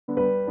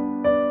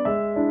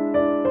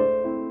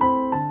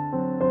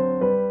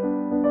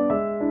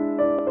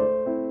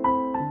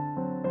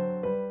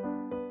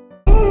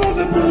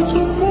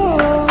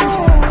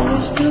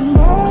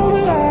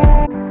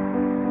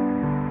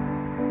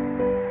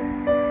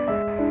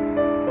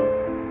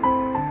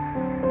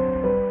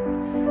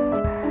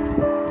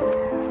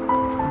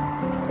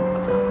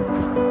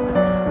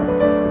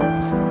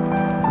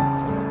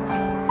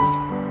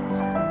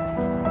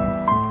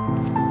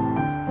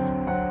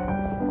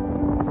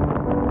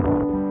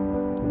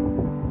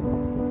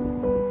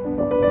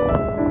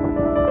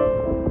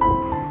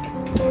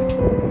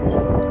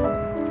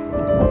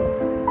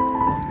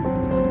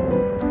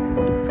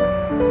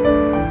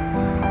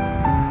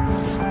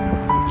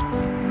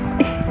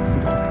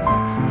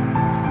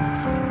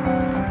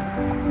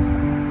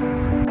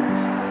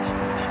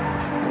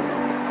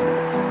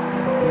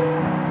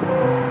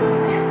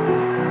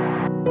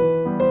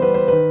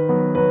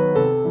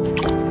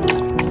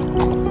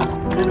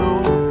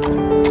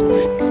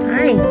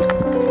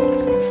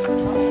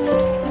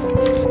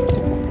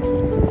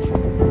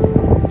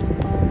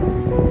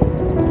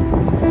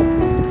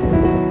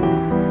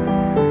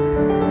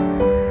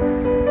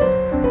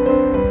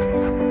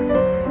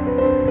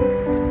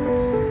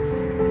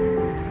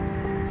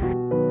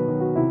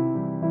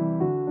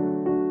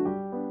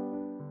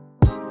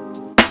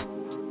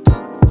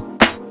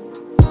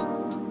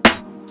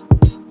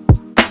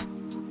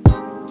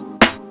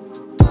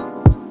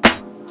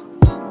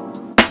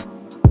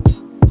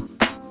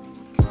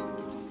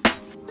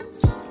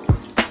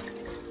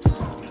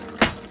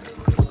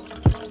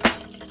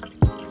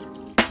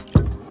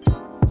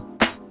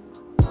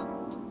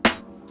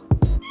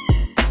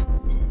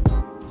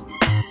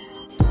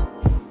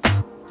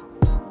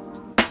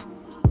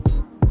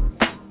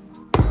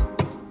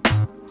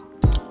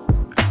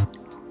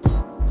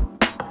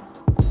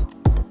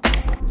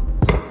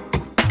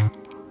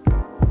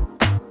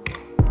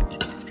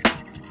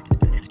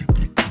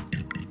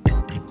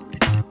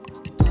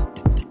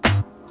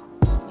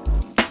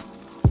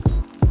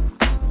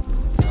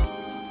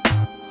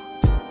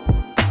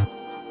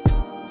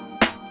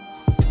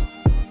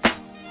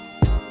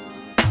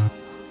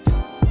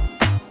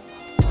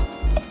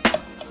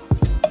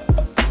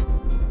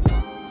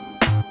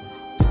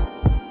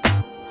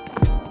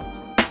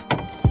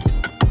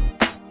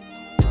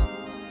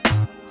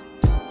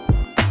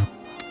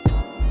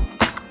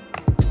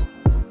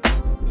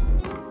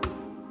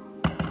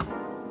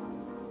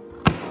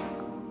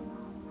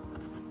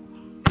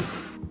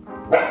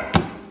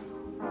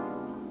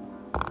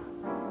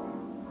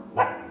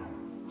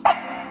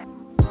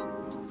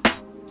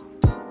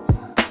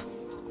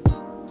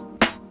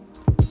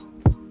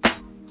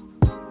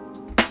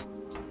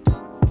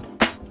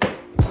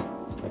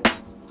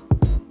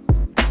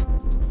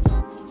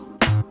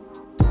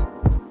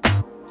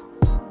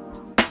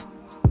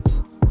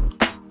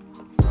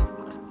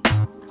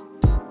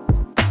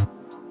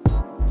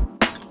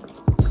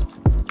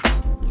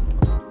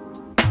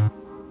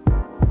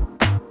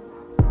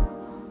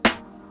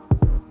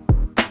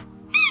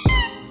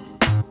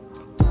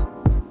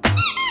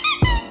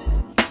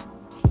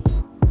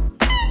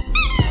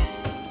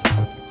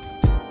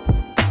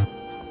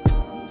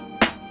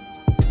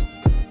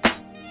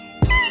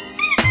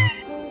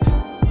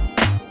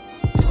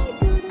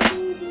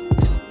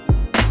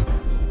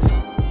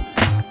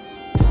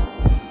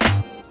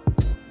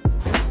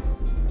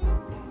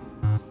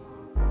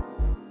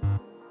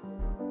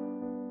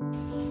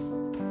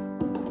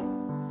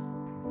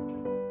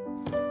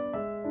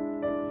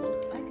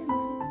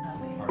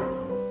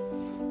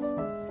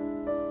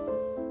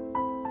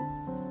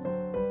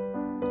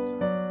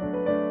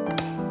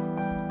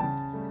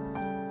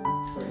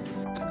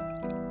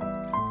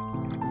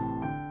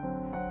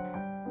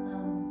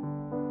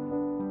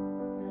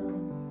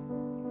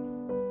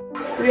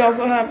We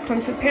also have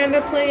Kung Fu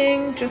Panda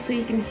playing, just so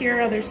you can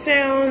hear other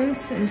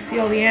sounds and see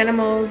all the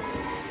animals.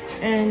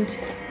 And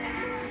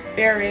he's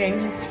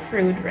burying his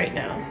food right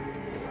now.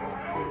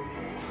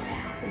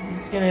 So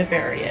he's gonna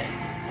bury it.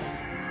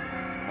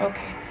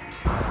 Okay.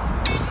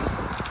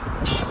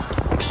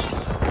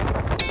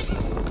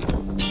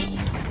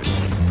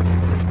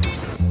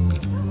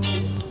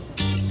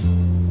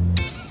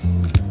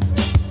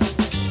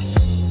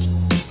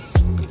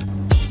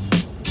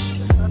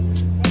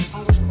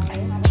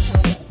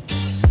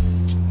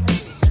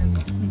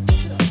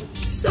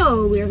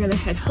 So we're gonna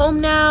head home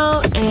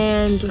now,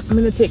 and I'm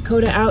gonna take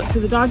Coda out to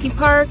the doggy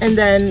park, and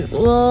then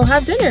we'll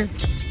have dinner.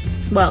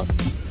 Well,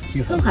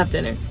 he'll have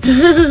dinner.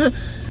 Hi,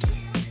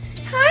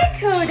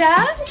 Coda.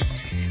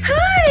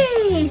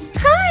 Hi.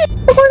 Hi.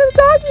 We're going to the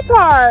doggy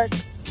park.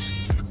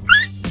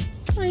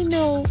 I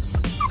know.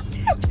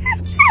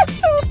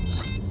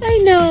 I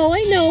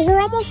know.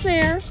 We're almost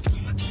there.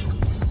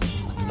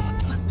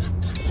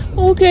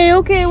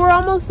 Okay, we're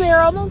almost there,